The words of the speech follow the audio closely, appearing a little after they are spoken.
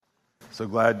So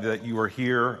glad that you were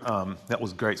here. That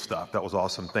was great stuff. That was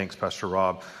awesome. Thanks, Pastor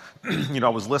Rob. I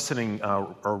was listening,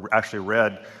 or actually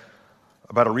read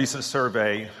about a recent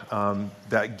survey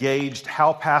that gauged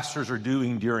how pastors are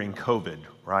doing during COVID,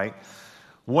 right?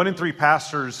 1 in 3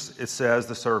 pastors, it says,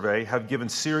 the survey, have given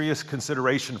serious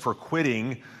consideration for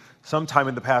quitting sometime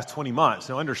in the past 20 months.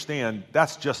 Now understand,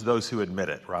 that's just those who admit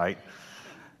it, right?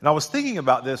 And I was thinking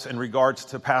about this in regards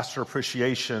to pastor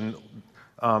appreciation,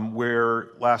 where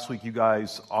last week you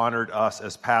guys honored us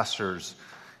as pastors.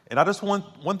 And I just want,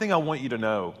 one thing I want you to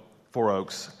know, Four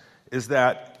Oaks, is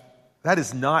that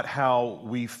is not how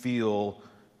we feel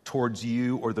towards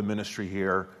you or the ministry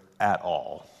here at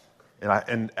all.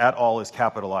 And at all is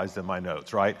capitalized in my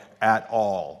notes, right? At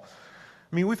all.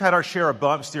 I mean, we've had our share of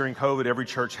bumps during COVID, every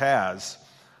church has,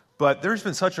 but there's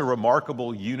been such a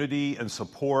remarkable unity and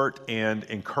support and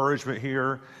encouragement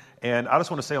here. And I just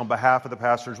want to say on behalf of the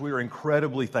pastors, we are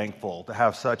incredibly thankful to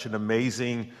have such an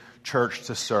amazing church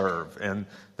to serve. And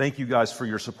thank you guys for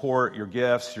your support, your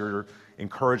gifts, your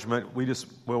encouragement. We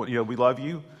love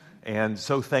you, and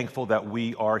so thankful that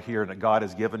we are here and that God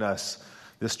has given us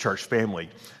this church family.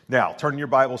 Now, turn your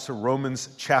Bibles to Romans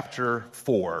chapter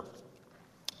 4.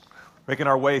 Making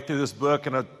our way through this book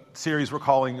in a series we're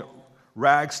calling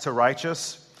Rags to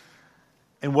Righteous.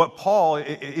 And what Paul,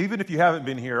 even if you haven't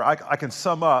been here, I can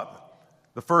sum up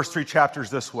the first 3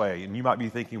 chapters this way. And you might be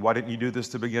thinking, why didn't you do this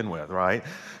to begin with, right?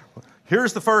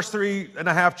 Here's the first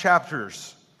 3.5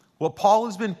 chapters. What Paul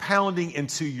has been pounding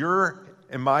into your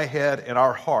and my head and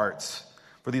our hearts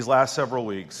for these last several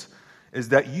weeks is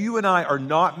that you and I are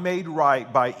not made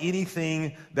right by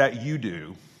anything that you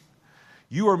do.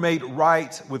 You are made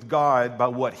right with God by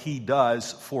what He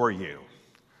does for you.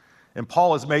 And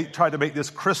Paul has tried to make this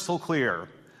crystal clear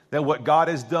that what God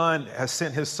has done has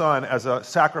sent His Son as a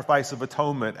sacrifice of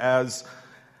atonement, as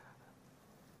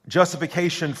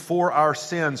justification for our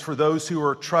sins, for those who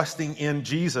are trusting in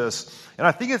Jesus. And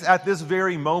I think it's at this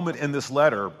very moment in this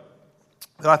letter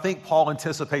that I think Paul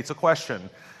anticipates a question.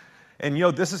 And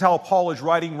this is how Paul is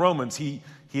writing Romans. He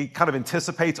kind of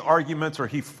anticipates arguments, or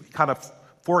he kind of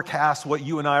forecasts what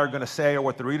you and I are going to say or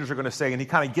what the readers are going to say, and he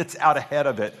kind of gets out ahead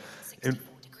of it.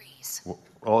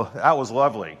 Well, that was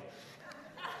lovely.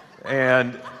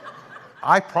 And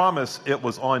I promise it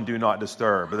was on Do Not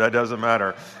Disturb, but that doesn't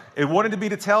matter. It wanted me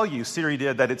to tell you, Siri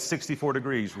did, that it's 64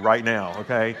 degrees right now,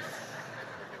 okay?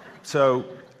 So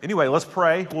anyway, let's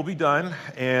pray. We'll be done,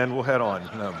 and we'll head on.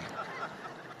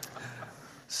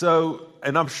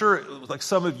 And I'm sure like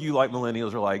some of you, like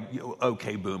millennials, are like,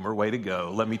 okay, boomer, way to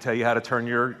go. Let me tell you how to turn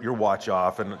your watch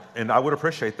off. And I would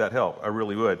appreciate that help. I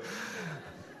really would.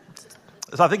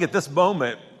 So I think at this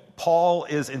moment, Paul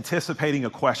is anticipating a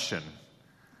question.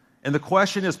 And the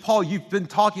question is, Paul, you've been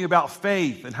talking about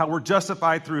faith and how we're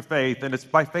justified through faith, and it's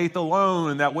by faith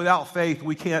alone, and that without faith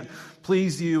we can't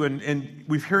please you. And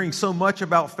we're hearing so much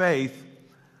about faith.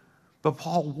 But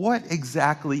Paul, what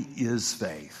exactly is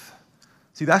faith?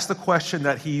 See, that's the question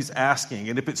that he's asking.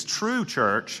 And if it's true,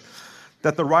 church,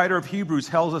 that the writer of Hebrews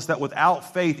tells us that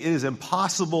without faith it is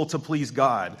impossible to please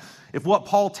God, if what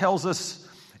Paul tells us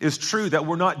is true, that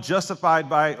we're not justified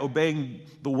by obeying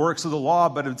the works of the law,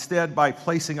 but instead by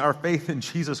placing our faith in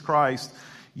Jesus Christ,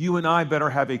 you and I better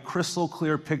have a crystal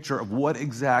clear picture of what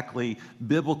exactly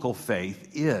biblical faith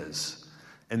is.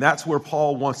 And that's where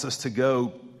Paul wants us to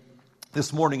go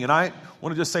this morning. And I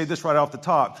want to just say this right off the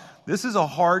top. This is a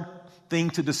hard thing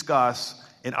to discuss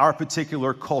in our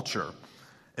particular culture.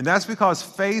 And that's because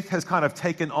faith has kind of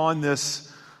taken on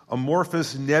this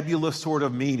amorphous, nebulous sort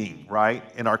of meaning, right,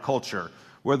 in our culture.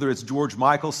 Whether it's George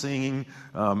Michael singing,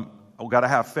 I've got to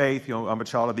have faith, I'm a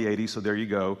child of the 80s, so there you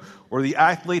go. Or the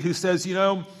athlete who says,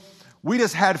 we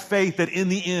just had faith that in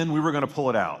the end we were going to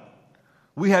pull it out.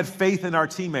 We had faith in our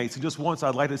teammates. And just once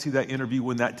I'd like to see that interview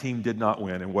when that team did not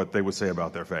win and what they would say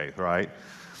about their faith, right?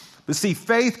 But see,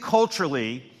 faith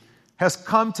culturally has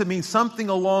come to mean something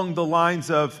along the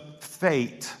lines of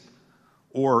fate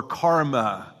or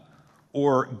karma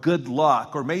or good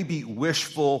luck or maybe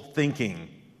wishful thinking.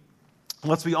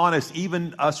 Let's be honest,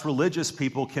 even us religious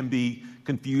people can be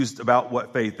confused about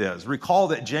what faith is. Recall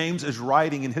that James is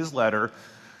writing in his letter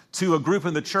to a group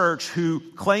in the church who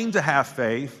claim to have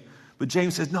faith, but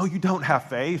James says, no, you don't have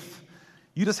faith.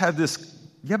 You just have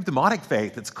you have demonic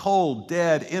faith. It's cold,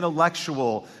 dead,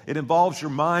 intellectual. It involves your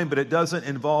mind, but it doesn't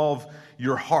involve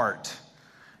your heart.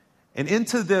 And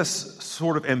into this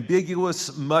sort of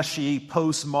ambiguous, mushy,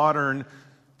 postmodern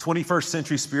 21st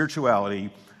century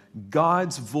spirituality,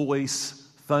 God's voice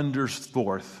thunders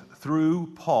forth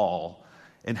through Paul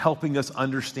and helping us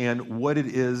understand what it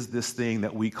is, this thing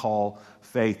that we call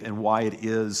faith, and why it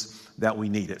is that we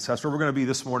need it. So that's where we're going to be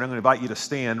this morning. I'm going to invite you to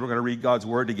stand. We're going to read God's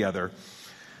word together.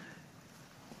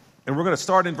 And we're going to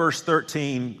start in verse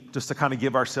 13 just to kind of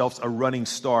give ourselves a running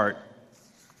start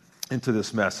into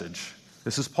this message.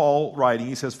 This is Paul writing.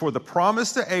 He says, "For the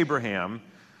promise to Abraham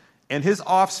and his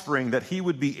offspring that he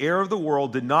would be heir of the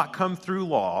world did not come through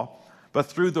law, but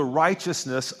through the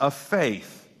righteousness of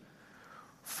faith.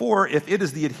 For if it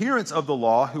is the adherents of the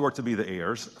law who are to be the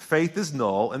heirs, faith is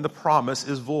null and the promise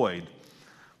is void.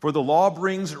 For the law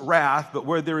brings wrath, but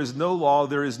where there is no law,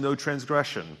 there is no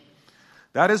transgression.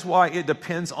 That is why it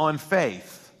depends on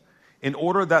faith, in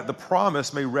order that the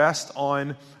promise may rest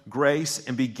on grace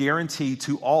and be guaranteed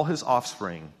to all his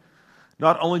offspring,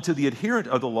 not only to the adherent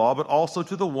of the law, but also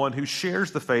to the one who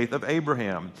shares the faith of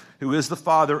Abraham, who is the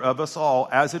father of us all.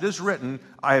 As it is written,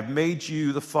 I have made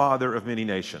you the father of many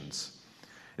nations.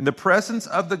 In the presence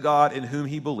of the God in whom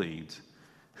he believed,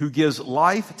 who gives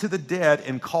life to the dead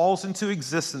and calls into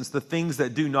existence the things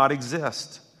that do not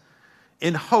exist.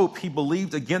 In hope he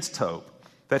believed against hope,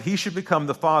 that he should become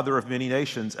the father of many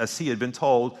nations, as he had been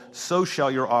told, so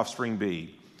shall your offspring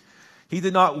be. He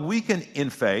did not weaken in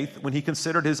faith when he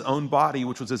considered his own body,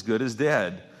 which was as good as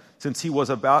dead, since he was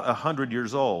about 100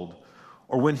 years old,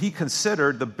 or when he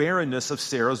considered the barrenness of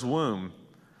Sarah's womb.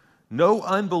 No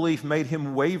unbelief made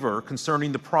him waver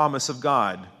concerning the promise of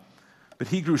God, but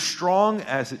he grew strong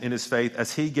in his faith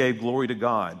as he gave glory to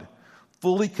God,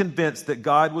 fully convinced that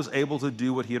God was able to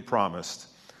do what he had promised.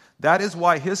 That is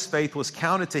why his faith was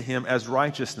counted to him as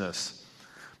righteousness.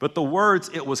 But the words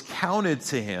 "it was counted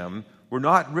to him" were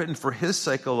not written for his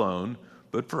sake alone,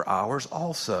 but for ours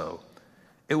also.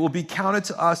 It will be counted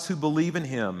to us who believe in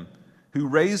him, who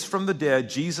raised from the dead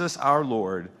Jesus our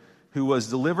Lord, who was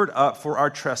delivered up for our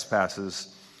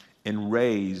trespasses and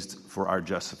raised for our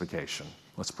justification.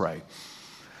 Let's pray.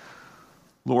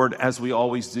 Lord, as we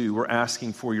always do, we're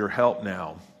asking for your help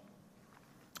now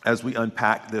as we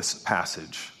unpack this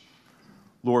passage.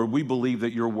 Lord, we believe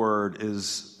that your word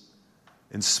is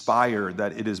inspired,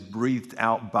 that it is breathed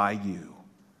out by you,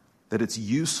 that it's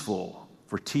useful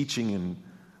for teaching and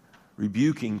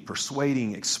rebuking,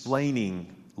 persuading,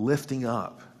 explaining, lifting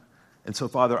up. And so,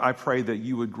 Father, I pray that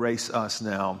you would grace us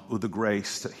now with the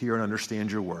grace to hear and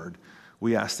understand your word.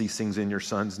 We ask these things in your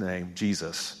Son's name,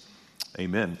 Jesus.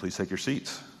 Amen. Please take your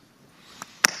seats.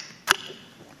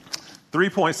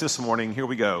 3 points this morning. Here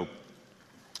we go.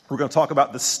 We're going to talk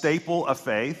about the staple of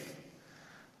faith,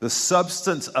 the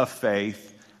substance of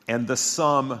faith, and the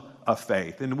sum of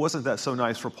faith. And wasn't that so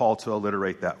nice for Paul to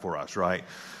alliterate that for us, right?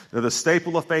 Now, the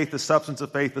staple of faith, the substance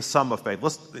of faith, the sum of faith.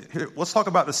 Let's talk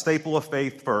about the staple of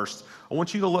faith first. I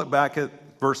want you to look back at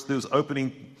those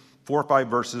opening 4 or 5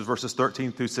 verses, verses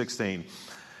 13 through 16.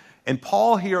 And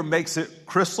Paul here makes it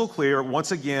crystal clear,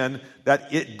 once again,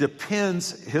 that it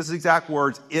depends, his exact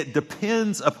words, it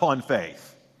depends upon faith.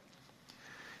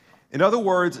 In other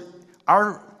words,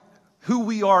 who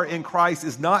we are in Christ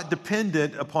is not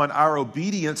dependent upon our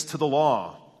obedience to the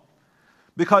law.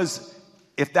 Because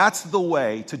if that's the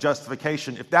way to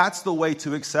justification, if that's the way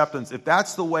to acceptance, if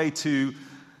that's the way to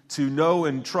know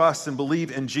and trust and believe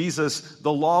in Jesus,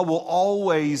 the law will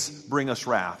always bring us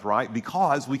wrath, right?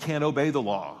 Because we can't obey the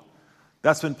law.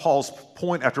 That's been Paul's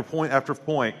point after point after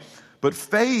point. But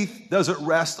faith doesn't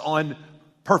rest on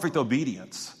perfect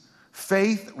obedience.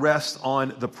 Faith rests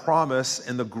on the promise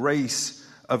and the grace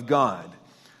of God.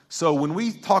 So when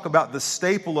we talk about the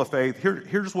staple of faith,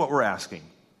 here's what we're asking.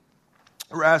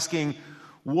 We're asking,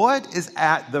 what is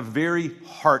at the very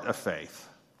heart of faith?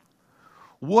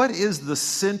 What is the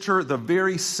center, the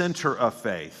very center of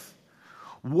faith?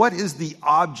 What is the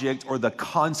object or the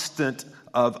constant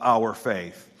of our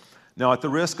faith? Now, at the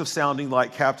risk of sounding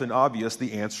like Captain Obvious,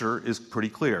 the answer is pretty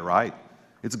clear, right?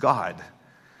 It's God.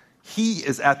 He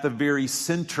is at the very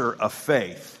center of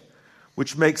faith,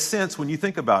 which makes sense when you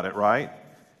think about it, right?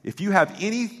 If you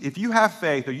have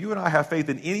faith, or you and I have faith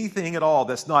in anything at all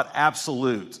that's not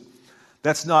absolute,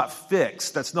 that's not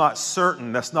fixed, that's not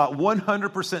certain, that's not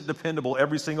 100% dependable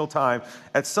every single time,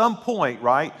 at some point,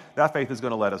 right, that faith is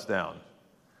going to let us down.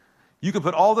 You can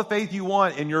put all the faith you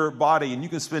want in your body, and you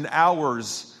can spend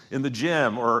hours in the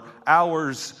gym or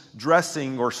hours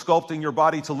dressing or sculpting your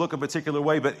body to look a particular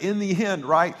way, but in the end,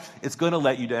 right, it's going to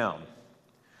let you down.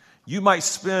 You might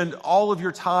spend all of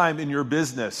your time in your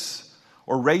business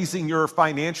or raising your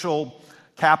financial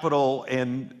capital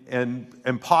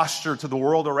and posture to the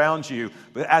world around you,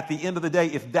 but at the end of the day,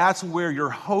 if that's where your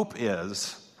hope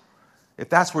is, if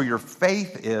that's where your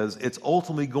faith is, it's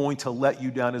ultimately going to let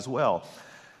you down as well.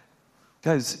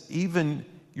 Guys, even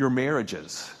your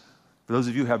marriages, For those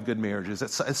of you who have good marriages,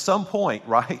 at some point,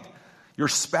 right, your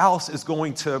spouse is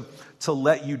going to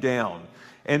let you down.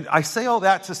 And I say all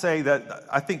that to say that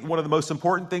I think one of the most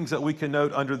important things that we can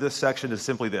note under this section is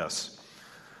simply this.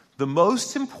 The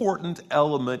most important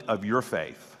element of your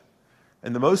faith,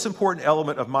 and the most important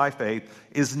element of my faith,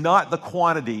 is not the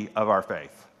quantity of our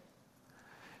faith.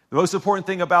 The most important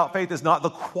thing about faith is not the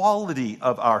quality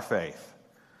of our faith.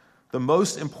 The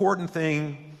most important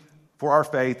thing for our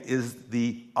faith is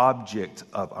the object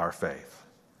of our faith.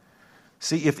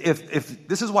 See, if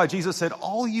this is why Jesus said,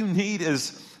 all you need is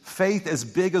faith as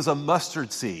big as a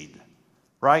mustard seed,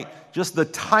 right? Just the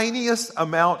tiniest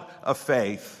amount of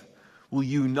faith will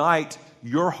unite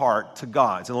your heart to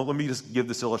God's. And let me just give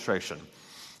this illustration.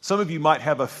 Some of you might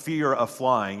have a fear of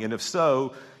flying, and if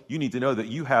so, you need to know that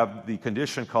you have the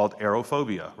condition called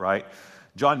aerophobia, right?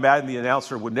 John Madden, the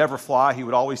announcer, would never fly. He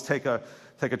would always take a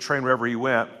train wherever he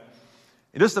went.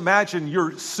 And just imagine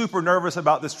you're super nervous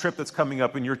about this trip that's coming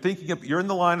up, and you're in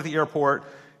the line at the airport,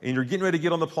 and you're getting ready to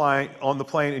get on the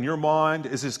plane, and your mind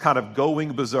is just kind of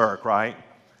going berserk, right?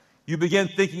 You begin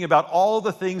thinking about all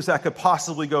the things that could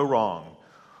possibly go wrong.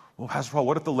 Well, Pastor Paul,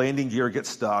 what if the landing gear gets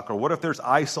stuck? Or what if there's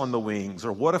ice on the wings?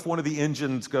 Or what if one of the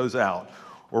engines goes out?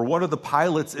 Or one of the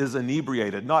pilots is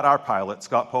inebriated? Not our pilot.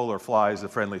 Scott Polar flies the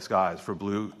friendly skies for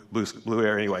Blue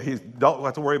Air anyway. You don't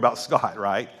have to worry about Scott,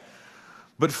 right?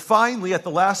 But finally, at the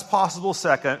last possible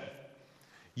second,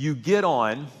 you get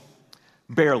on,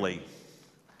 barely.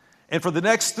 And for the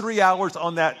next 3 hours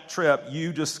on that trip,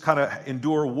 you just kind of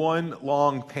endure one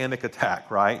long panic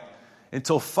attack, right?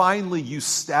 Until finally you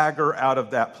stagger out of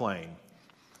that plane.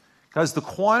 Because the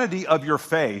quantity of your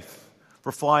faith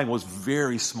for flying was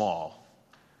very small.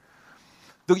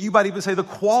 You might even say the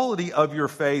quality of your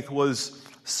faith was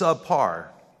subpar.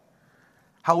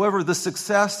 However, the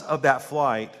success of that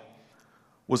flight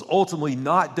was ultimately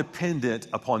not dependent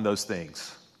upon those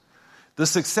things. The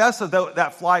success of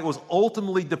that flight was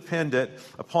ultimately dependent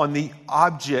upon the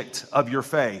object of your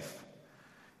faith.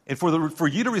 And for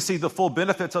you to receive the full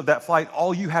benefits of that flight,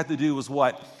 all you had to do was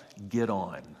what? Get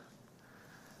on.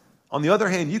 On the other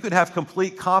hand, you could have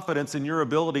complete confidence in your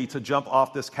ability to jump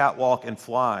off this catwalk and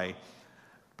fly,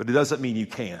 but it doesn't mean you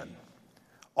can.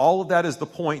 All of that is the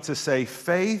point to say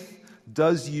faith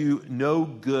does you no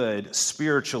good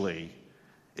spiritually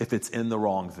if it's in the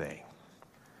wrong thing.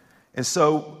 And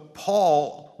so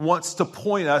Paul wants to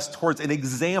point us towards an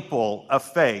example of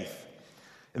faith.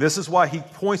 And this is why he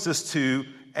points us to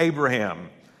Abraham,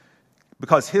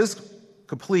 because his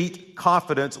complete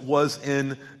confidence was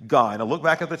in God. Now look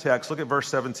back at the text, look at verse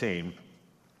 17.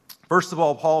 First of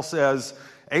all, Paul says,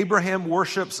 Abraham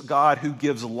worships God who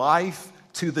gives life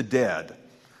to the dead.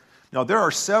 Now there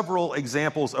are several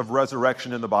examples of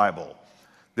resurrection in the Bible.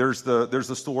 There's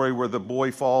the story where the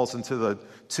boy falls into the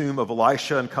tomb of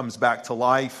Elisha and comes back to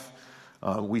life.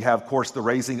 We have, of course, the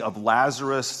raising of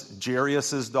Lazarus,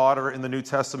 Jairus' daughter in the New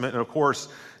Testament, and of course,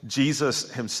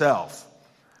 Jesus himself.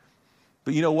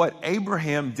 But you know what?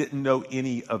 Abraham didn't know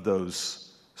any of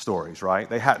those stories, right?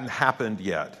 They hadn't happened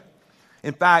yet.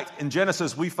 In fact, in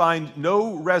Genesis, we find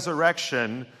no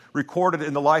resurrection recorded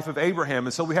in the life of Abraham.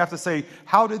 And so we have to say,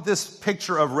 how did this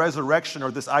picture of resurrection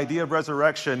or this idea of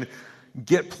resurrection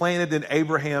get planted in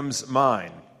Abraham's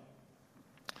mind?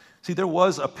 See, there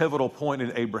was a pivotal point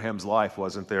in Abraham's life,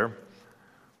 wasn't there?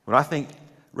 When I think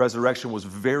resurrection was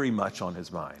very much on his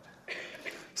mind.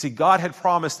 See, God had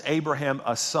promised Abraham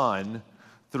a son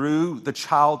through the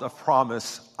child of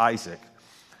promise, Isaac.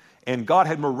 And God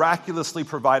had miraculously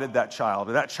provided that child.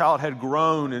 And that child had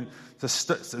grown in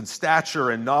stature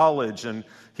and knowledge, and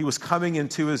he was coming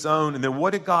into his own. And then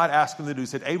what did God ask him to do? He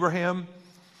said, Abraham,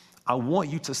 I want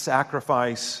you to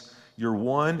sacrifice your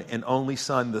one and only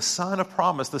son, the son of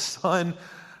promise, the son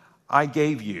I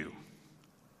gave you.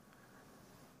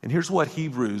 And here's what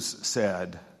Hebrews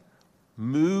said,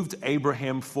 moved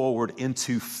Abraham forward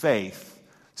into faith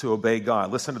to obey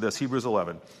God. Listen to this, Hebrews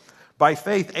 11. By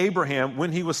faith, Abraham,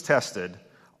 when he was tested,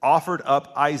 offered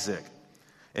up Isaac.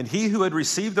 And he who had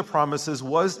received the promises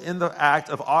was in the act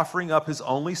of offering up his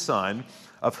only son,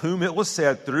 of whom it was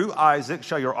said, through Isaac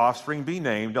shall your offspring be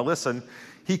named. Now listen,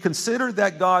 he considered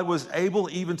that God was able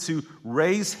even to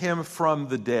raise him from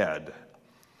the dead,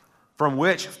 from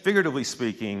which, figuratively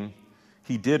speaking,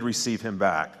 he did receive him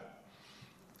back.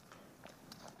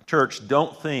 Church,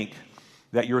 don't think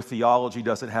that your theology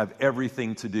doesn't have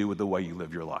everything to do with the way you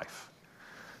live your life.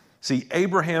 See,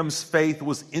 Abraham's faith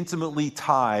was intimately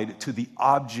tied to the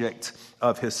object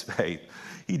of his faith.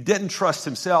 He didn't trust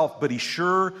himself, but he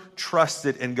sure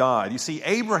trusted in God. You see,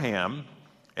 Abraham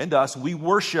and us, we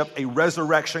worship a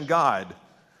resurrection God.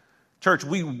 Church,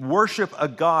 we worship a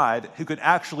God who can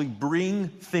actually bring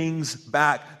things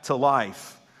back to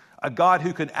life. A God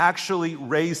who can actually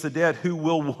raise the dead, who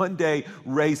will one day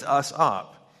raise us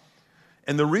up.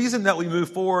 And the reason that we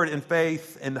move forward in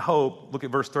faith and hope, look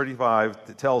at verse 35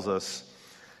 that tells us,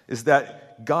 is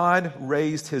that God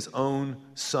raised his own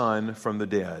son from the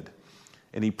dead.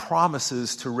 And he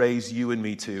promises to raise you and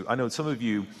me too. I know some of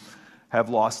you have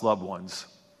lost loved ones.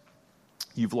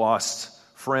 You've lost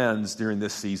friends during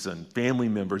this season, family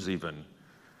members even.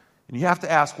 And you have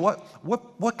to ask,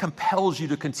 what compels you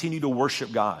to continue to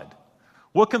worship God?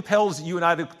 What compels you and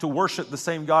I to worship the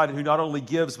same God who not only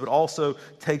gives but also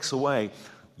takes away?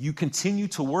 You continue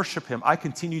to worship him. I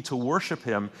continue to worship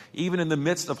him even in the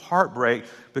midst of heartbreak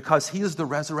because he is the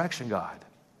resurrection God.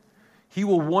 He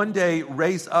will one day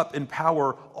raise up in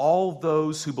power all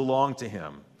those who belong to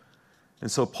him.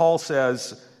 And so Paul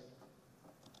says,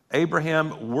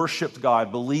 Abraham worshiped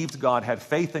God, believed God, had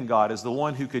faith in God as the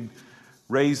one who could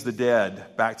raise the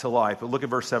dead back to life. But look at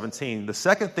verse 17. The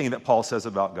second thing that Paul says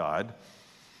about God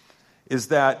is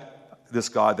that this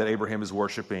God that Abraham is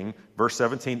worshiping, verse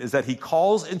 17, is that he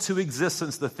calls into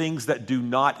existence the things that do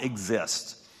not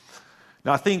exist.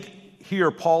 Now I think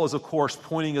here Paul is, of course,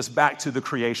 pointing us back to the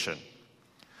creation.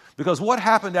 Because what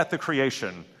happened at the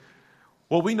creation?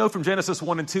 Well, we know from Genesis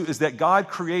 1 and 2 is that God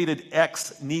created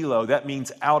ex nihilo. That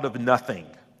means out of nothing.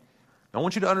 Now, I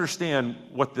want you to understand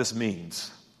what this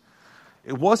means.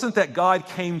 It wasn't that God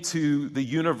came to the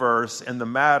universe and the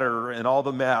matter and all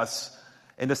the mess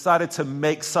and decided to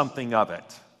make something of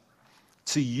it,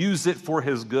 to use it for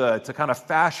his good, to kind of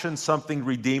fashion something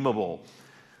redeemable.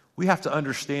 We have to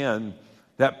understand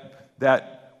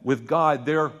that with God,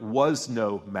 there was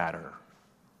no matter.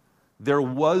 There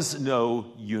was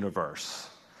no universe.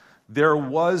 There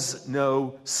was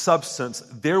no substance.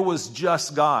 There was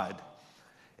just God.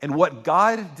 And what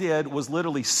God did was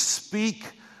literally speak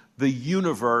the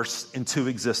universe into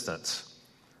existence.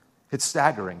 It's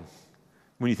staggering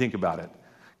when you think about it.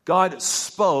 God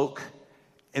spoke,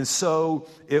 and so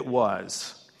it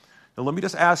was. Now, let me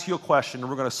just ask you a question, and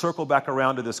we're going to circle back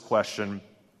around to this question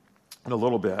in a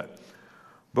little bit.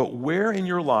 But where in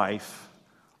your life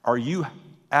are you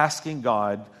asking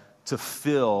God to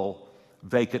fill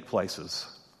vacant places?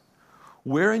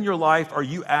 Where in your life are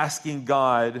you asking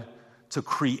God to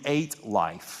create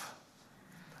life?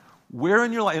 Where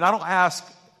in your life, and I don't ask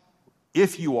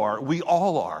if you are, we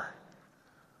all are.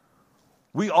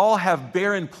 We all have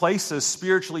barren places,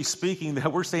 spiritually speaking,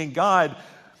 that we're saying, God,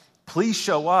 please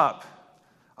show up.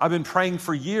 I've been praying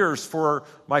for years for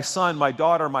my son, my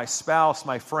daughter, my spouse,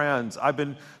 my friends. I've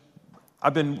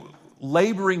been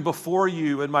laboring before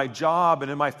you in my job and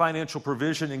in my financial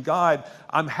provision. And God,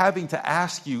 I'm having to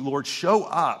ask you, Lord, show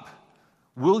up.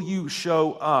 Will you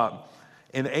show up?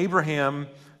 And Abraham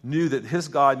knew that his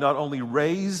God not only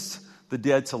raised the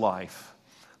dead to life,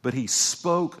 but he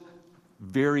spoke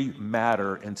very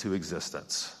matter into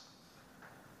existence.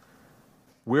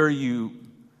 Where are you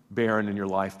barren in your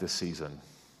life this season?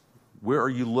 Where are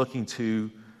you looking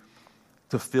to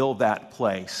fill that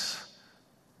place,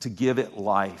 to give it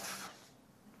life?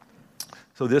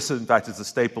 So this, in fact, is the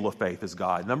staple of faith, is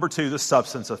God. Number two, the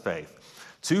substance of faith.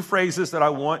 Two phrases that I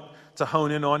want to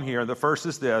hone in on here. The first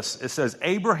is this. It says,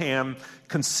 Abraham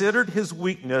considered his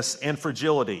weakness and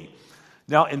fragility.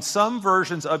 Now, in some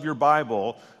versions of your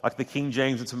Bible, like the King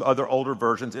James and some other older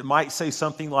versions, it might say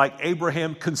something like,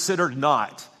 Abraham considered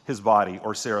not his body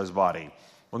or Sarah's body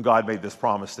when God made this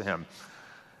promise to him.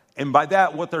 And by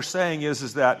that, what they're saying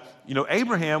is that,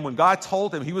 Abraham, when God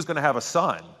told him he was going to have a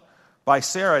son by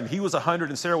Sarah, and he was 100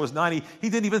 and Sarah was 90, he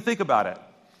didn't even think about it.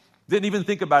 Didn't even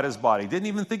think about his body. Didn't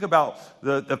even think about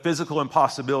the physical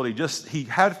impossibility. Just, he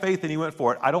had faith and he went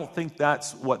for it. I don't think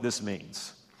that's what this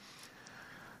means.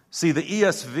 See, the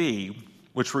ESV,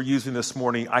 which we're using this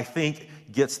morning, I think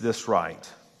gets this right.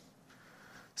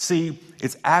 See,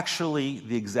 it's actually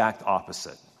the exact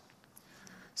opposite.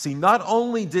 See, not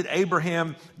only did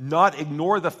Abraham not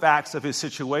ignore the facts of his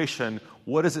situation,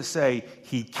 what does it say?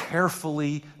 He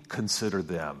carefully considered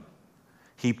them.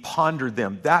 He pondered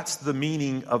them. That's the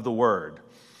meaning of the word.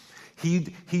 He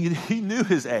knew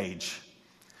his age.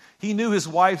 He knew his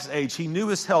wife's age. He knew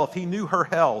his health. He knew her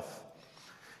health.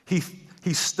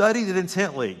 He studied it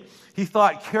intently. He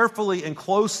thought carefully and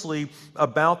closely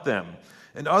about them.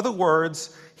 In other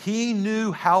words, he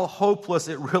knew how hopeless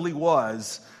it really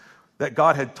was that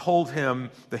God had told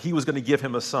him that he was going to give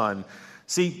him a son.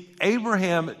 See,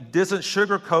 Abraham doesn't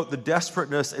sugarcoat the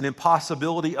desperateness and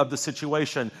impossibility of the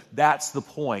situation. That's the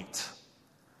point.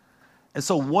 And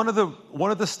so one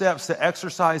of the steps to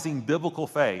exercising biblical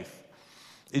faith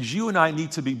is you and I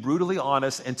need to be brutally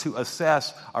honest and to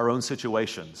assess our own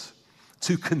situations.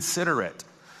 to consider it,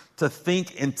 to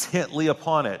think intently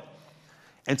upon it,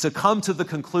 and to come to the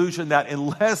conclusion that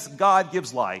unless God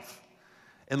gives life,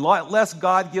 unless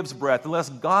God gives breath, unless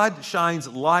God shines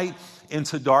light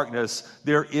into darkness,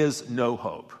 there is no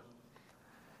hope.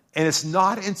 And it's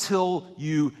not until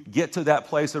you get to that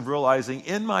place of realizing,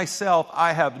 in myself,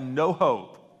 I have no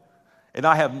hope, and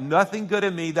I have nothing good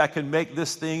in me that can make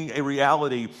this thing a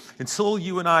reality. Until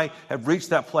you and I have reached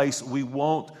that place, we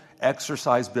won't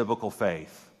exercise biblical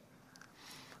faith.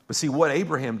 But see, what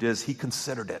Abraham did is he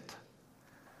considered it.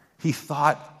 He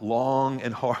thought long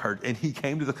and hard, and he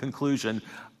came to the conclusion,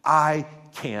 I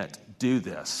can't do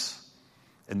this.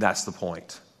 And that's the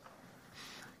point.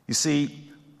 You see,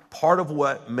 part of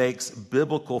what makes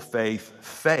biblical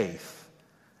faith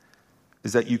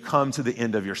is that you come to the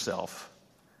end of yourself.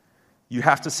 You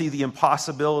have to see the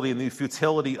impossibility and the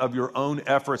futility of your own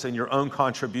efforts and your own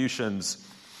contributions.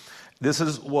 This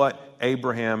is what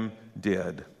Abraham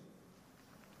did.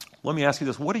 Let me ask you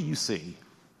this. What do you see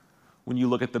when you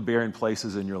look at the barren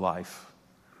places in your life?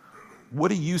 What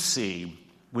do you see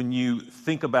when you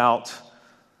think about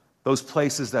those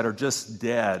places that are just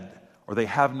dead, or they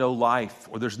have no life,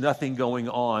 or there's nothing going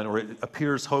on, or it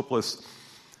appears hopeless?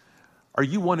 Are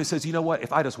you one who says, you know what,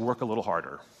 if I just work a little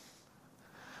harder,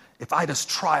 if I just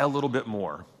try a little bit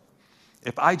more,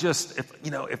 if I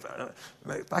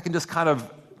can just kind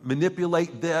of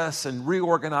manipulate this and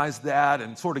reorganize that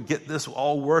and sort of get this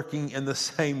all working in the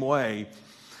same way,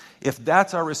 if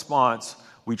that's our response,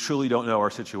 we truly don't know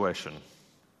our situation.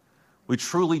 We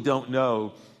truly don't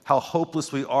know how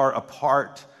hopeless we are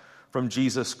apart from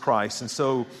Jesus Christ. And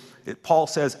so Paul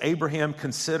says Abraham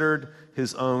considered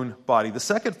his own body. The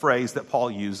second phrase that Paul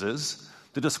uses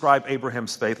to describe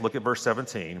Abraham's faith, look at verse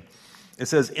 17. It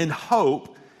says, in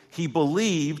hope, he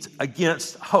believed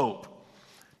against hope.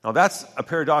 Now that's a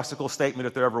paradoxical statement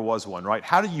if there ever was one, right?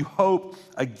 How do you hope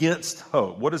against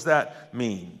hope? What does that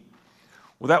mean?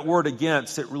 Well, that word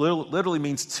against, it literally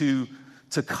means to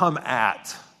come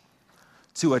at,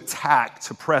 to attack,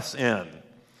 to press in.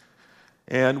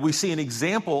 And we see an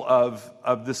example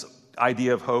of this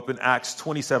idea of hope in Acts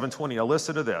 27:20. Now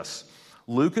listen to this.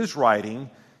 Luke is writing.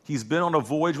 He's been on a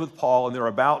voyage with Paul, and they're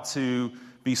about to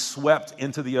be swept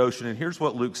into the ocean. And here's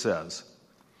what Luke says.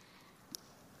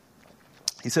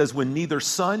 He says, when neither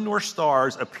sun nor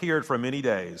stars appeared for many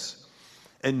days,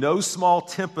 and no small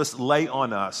tempest lay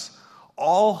on us,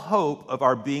 all hope of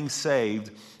our being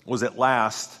saved was at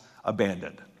last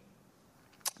abandoned.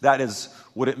 That is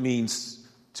what it means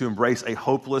to embrace a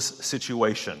hopeless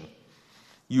situation.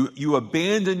 You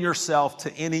abandon yourself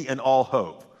to any and all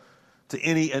hope, to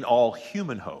any and all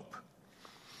human hope.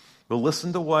 But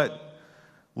listen to what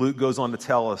Luke goes on to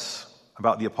tell us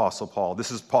about the Apostle Paul.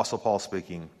 This is Apostle Paul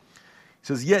speaking. He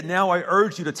says, yet now I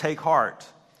urge you to take heart,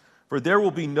 for there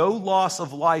will be no loss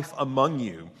of life among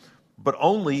you, but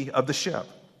only of the ship.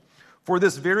 For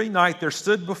this very night there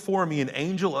stood before me an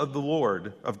angel of the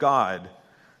Lord, of God,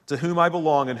 to whom I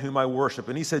belong and whom I worship.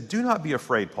 And he said, do not be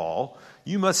afraid, Paul.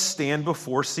 You must stand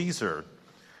before Caesar.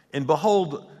 And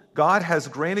behold, God has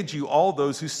granted you all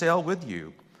those who sail with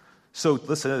you. So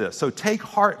listen to this. So take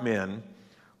heart, men,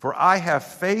 for I have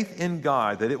faith in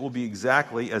God that it will be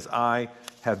exactly as I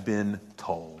have been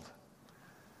told.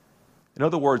 In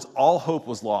other words, all hope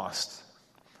was lost.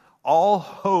 All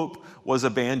hope was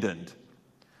abandoned.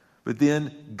 But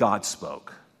then God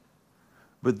spoke.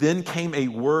 But then came a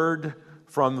word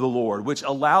from the Lord, which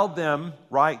allowed them,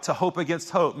 right, to hope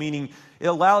against hope, meaning it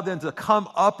allowed them to come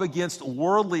up against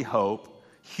worldly hope,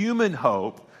 human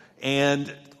hope,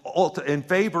 and in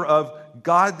favor of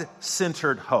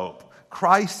God-centered hope,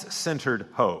 Christ-centered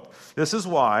hope. This is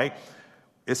why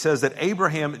it says that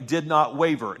Abraham did not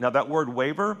waver. Now that word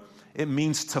waver, it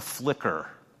means to flicker,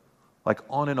 like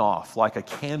on and off, like a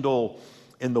candle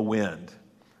in the wind.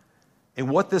 And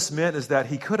what this meant is that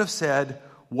he could have said,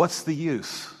 what's the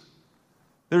use?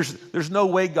 There's no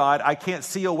way, God, I can't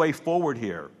see a way forward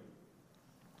here.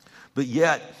 But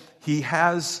yet, he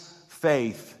has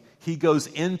faith. He goes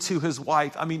into his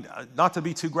wife. I mean, not to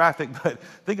be too graphic, but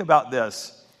think about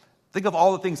this. Think of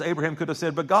all the things Abraham could have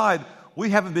said. But God, we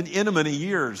haven't been intimate in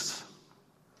years,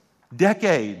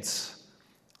 decades.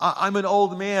 I'm an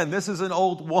old man. This is an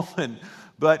old woman.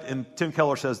 And Tim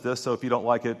Keller says this, so if you don't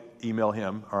like it, email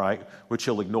him, all right, which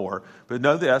he'll ignore. But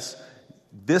know this.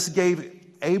 This gave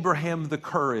Abraham the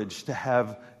courage to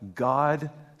have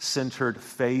God-centered,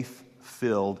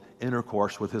 faith-filled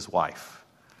intercourse with his wife.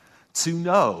 To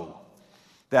know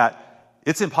that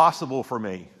it's impossible for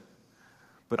me,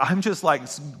 but I'm just like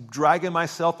dragging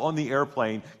myself on the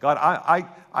airplane. God,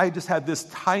 I just have this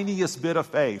tiniest bit of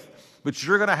faith, but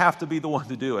you're going to have to be the one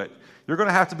to do it. You're going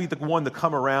to have to be the one to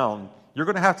come around You're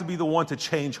going to have to be the one to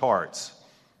change hearts.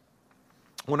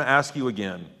 I want to ask you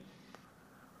again,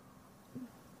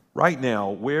 right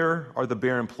now, where are the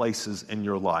barren places in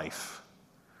your life?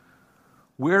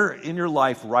 Where in your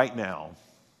life right now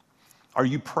are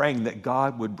you praying that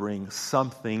God would bring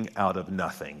something out of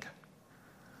nothing?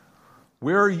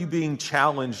 Where are you being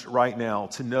challenged right now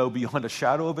to know beyond a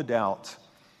shadow of a doubt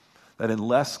that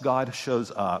unless God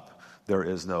shows up, there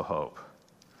is no hope?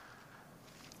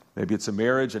 Maybe it's a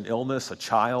marriage, an illness, a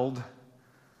child,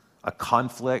 a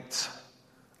conflict,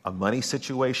 a money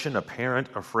situation, a parent,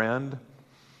 a friend.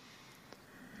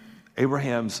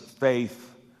 Abraham's faith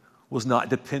was not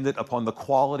dependent upon the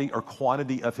quality or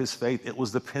quantity of his faith. It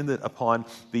was dependent upon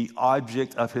the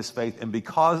object of his faith. And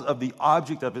because of the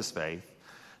object of his faith,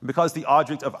 and because the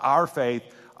object of our faith,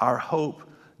 our hope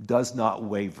does not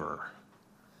waver.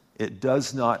 It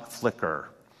does not flicker.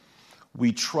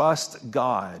 We trust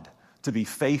God to be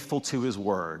faithful to his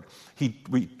word.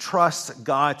 We trust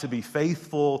God to be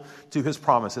faithful to his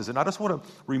promises. And I just want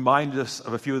to remind us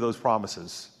of a few of those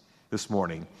promises this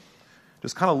morning.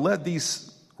 Just kind of let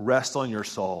these rest on your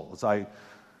soul as I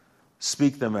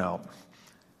speak them out.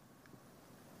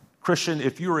 Christian,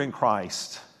 if you are in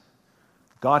Christ,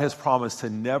 God has promised to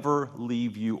never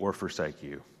leave you or forsake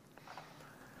you.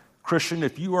 Christian,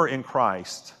 if you are in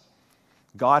Christ,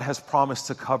 God has promised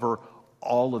to cover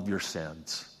all of your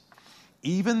sins,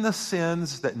 even the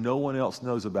sins that no one else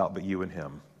knows about but you and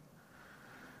him.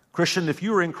 Christian, if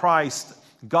you are in Christ,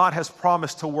 God has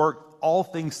promised to work all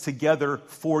things together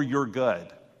for your good.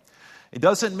 It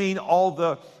doesn't mean all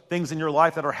the things in your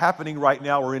life that are happening right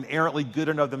now are inherently good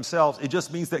in of themselves. It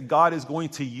just means that God is going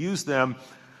to use them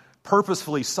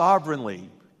purposefully, sovereignly,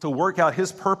 to work out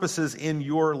his purposes in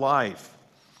your life.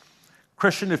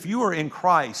 Christian, if you are in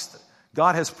Christ,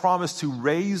 God has promised to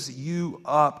raise you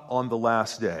up on the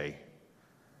last day.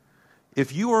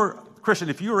 Christian,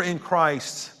 if you are in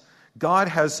Christ, God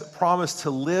has promised to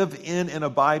live in and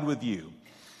abide with you.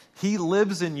 He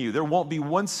lives in you. There won't be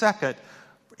 1 second,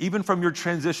 even from your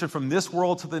transition from this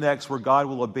world to the next, where God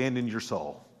will abandon your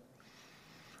soul.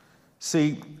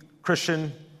 See,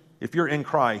 Christian, if you're in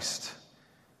Christ,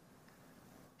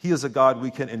 he is a God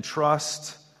we can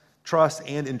trust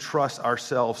and entrust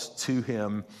ourselves to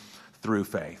him through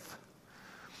faith.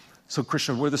 So,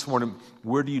 Christian, this morning,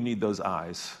 where do you need those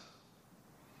eyes?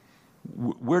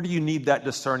 Where do you need that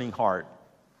discerning heart?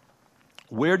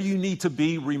 Where do you need to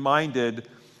be reminded?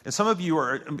 And some of you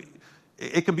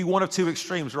it can be one of two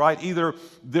extremes, right? Either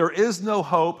there is no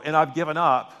hope and I've given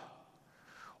up,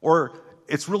 or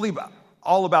it's really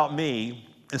all about me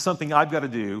and something I've got to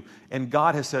do, and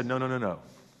God has said, no.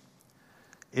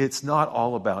 It's not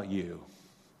all about you.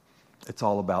 It's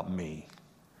all about me.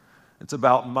 It's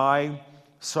about my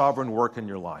sovereign work in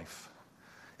your life.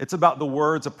 It's about the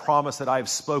words of promise that I have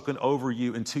spoken over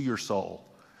you into your soul.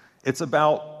 It's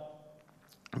about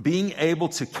being able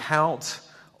to count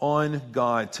on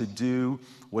God to do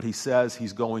what he says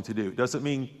he's going to do. It doesn't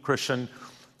mean, Christian,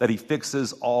 that he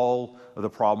fixes all of the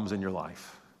problems in your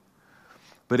life.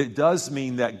 But it does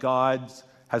mean that God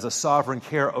has a sovereign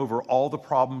care over all the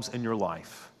problems in your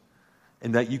life,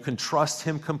 and that you can trust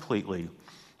him completely,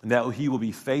 and that he will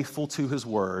be faithful to his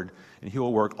word, and he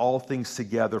will work all things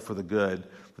together for the good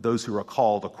for those who are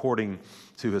called according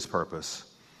to his purpose.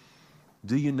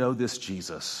 Do you know this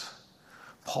Jesus?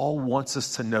 Paul wants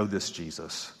us to know this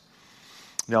Jesus.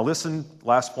 Now listen,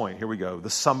 last point, here we go. The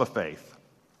sum of faith.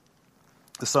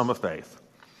 The sum of faith.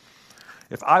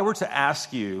 If I were to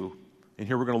ask you, and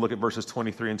here we're going to look at verses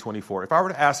 23 and 24. If I were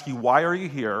to ask you, why are you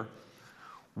here?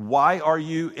 Why are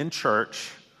you in church?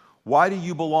 Why do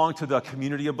you belong to the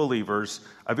community of believers?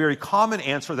 A very common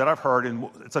answer that I've heard, and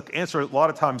it's an answer a lot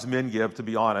of times men give, to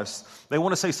be honest. They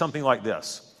want to say something like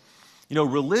this. You know,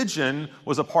 religion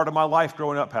was a part of my life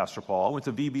growing up, Pastor Paul. I went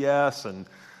to VBS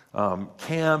and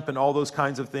camp and all those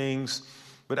kinds of things.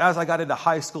 But as I got into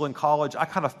high school and college, I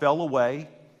kind of fell away.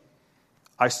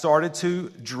 I started to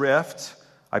drift.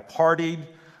 I partied.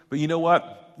 But you know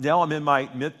what? Now I'm in my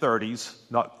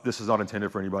mid-30s. This is not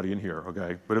intended for anybody in here,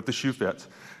 okay? But if the shoe fits.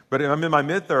 But I'm in my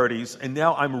mid-30s, and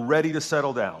now I'm ready to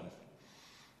settle down.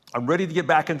 I'm ready to get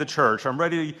back into church. I'm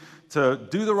ready to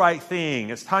do the right thing.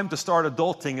 It's time to start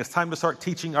adulting. It's time to start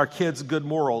teaching our kids good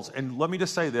morals. And let me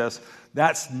just say this,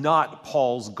 that's not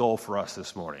Paul's goal for us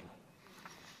this morning.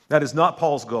 That is not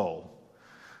Paul's goal.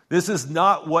 This is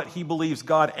not what he believes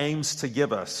God aims to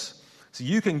give us. So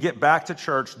you can get back to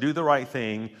church, do the right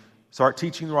thing, start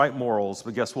teaching the right morals,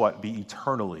 but guess what? Be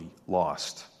eternally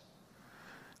lost.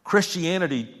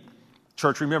 Christianity,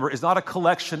 church, remember, is not a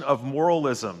collection of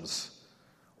moralisms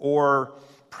or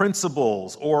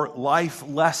principles or life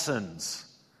lessons.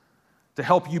 to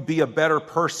help you be a better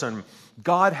person.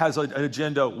 God has an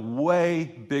agenda way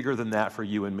bigger than that for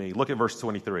you and me. Look at verse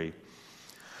 23.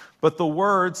 But the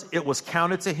words, "it was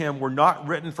counted to him," were not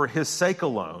written for his sake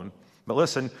alone, but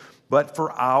listen, but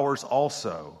for ours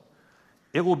also.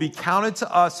 It will be counted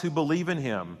to us who believe in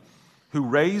him who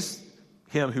raised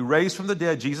from the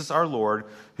dead, Jesus our Lord,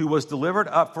 who was delivered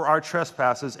up for our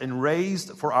trespasses and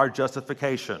raised for our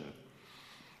justification.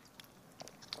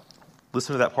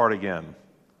 Listen to that part again.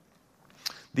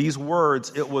 These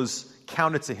words, "it was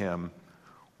counted to him,"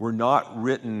 were not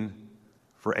written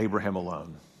for Abraham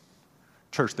alone.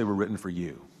 Church, they were written for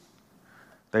you.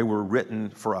 They were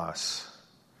written for us.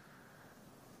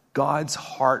 God's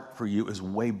heart for you is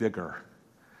way bigger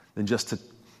than just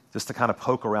to kind of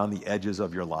poke around the edges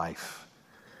of your life,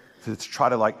 to try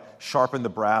to sharpen the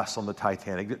brass on the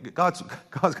Titanic. God's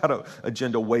got an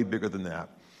agenda way bigger than that.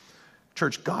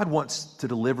 Church, God wants to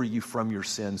deliver you from your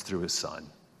sins through his Son.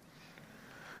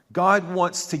 God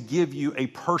wants to give you a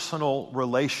personal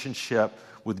relationship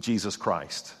with Jesus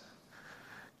Christ.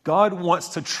 God wants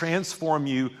to transform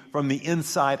you from the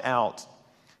inside out.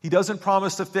 He doesn't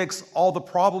promise to fix all the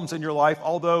problems in your life,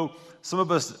 although some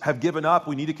of us have given up.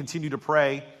 We need to continue to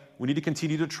pray. We need to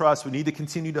continue to trust. We need to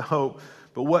continue to hope.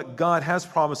 But what God has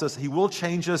promised us, he will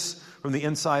change us from the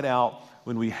inside out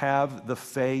when we have the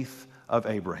faith of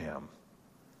Abraham.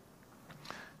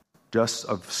 Just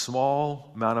a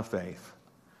small amount of faith.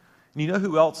 And you know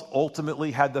who else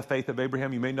ultimately had the faith of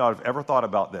Abraham? You may not have ever thought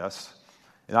about this,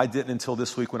 and I didn't until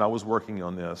this week when I was working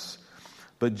on this.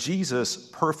 But Jesus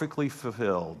perfectly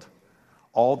fulfilled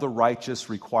all the righteous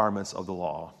requirements of the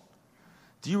law.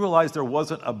 Do you realize there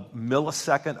wasn't a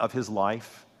millisecond of his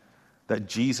life that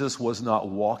Jesus was not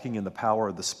walking in the power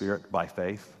of the Spirit by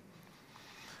faith?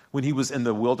 When he was in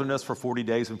the wilderness for 40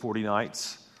 days and 40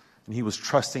 nights, and he was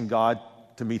trusting God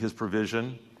to meet his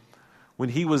provision. When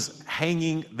he was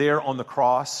hanging there on the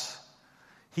cross,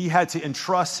 he had to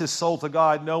entrust his soul to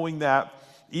God, knowing that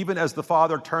even as the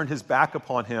Father turned his back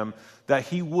upon him, that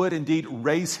he would indeed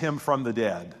raise him from the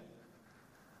dead.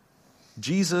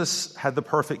 Jesus had the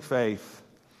perfect faith,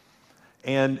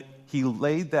 and he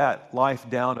laid that life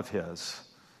down of his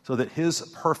so that his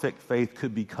perfect faith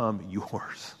could become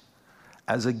yours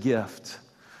as a gift,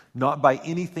 not by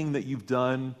anything that you've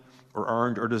done or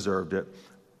earned or deserved it,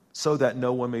 so that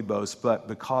no one may boast, but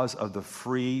because of the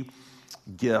free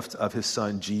gift of his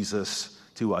Son, Jesus,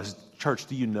 to us. Church,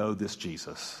 do you know this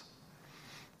Jesus?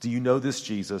 Do you know this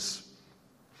Jesus?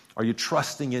 Are you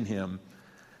trusting in him?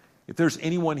 If there's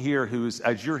anyone here who's,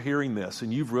 as you're hearing this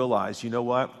and you've realized, you know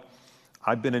what?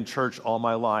 I've been in church all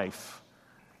my life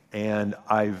and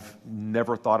I've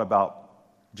never thought about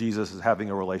Jesus as having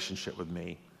a relationship with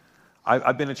me.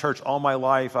 I've been in church all my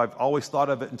life. I've always thought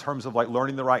of it in terms of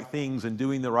learning the right things and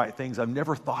doing the right things. I've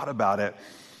never thought about it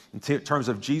in terms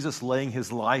of Jesus laying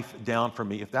his life down for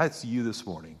me. If that's you this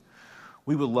morning,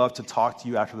 we would love to talk to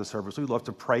you after the service. We'd love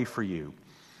to pray for you.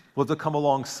 We'd love to come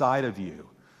alongside of you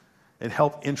and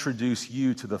help introduce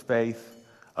you to the faith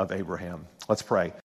of Abraham. Let's pray.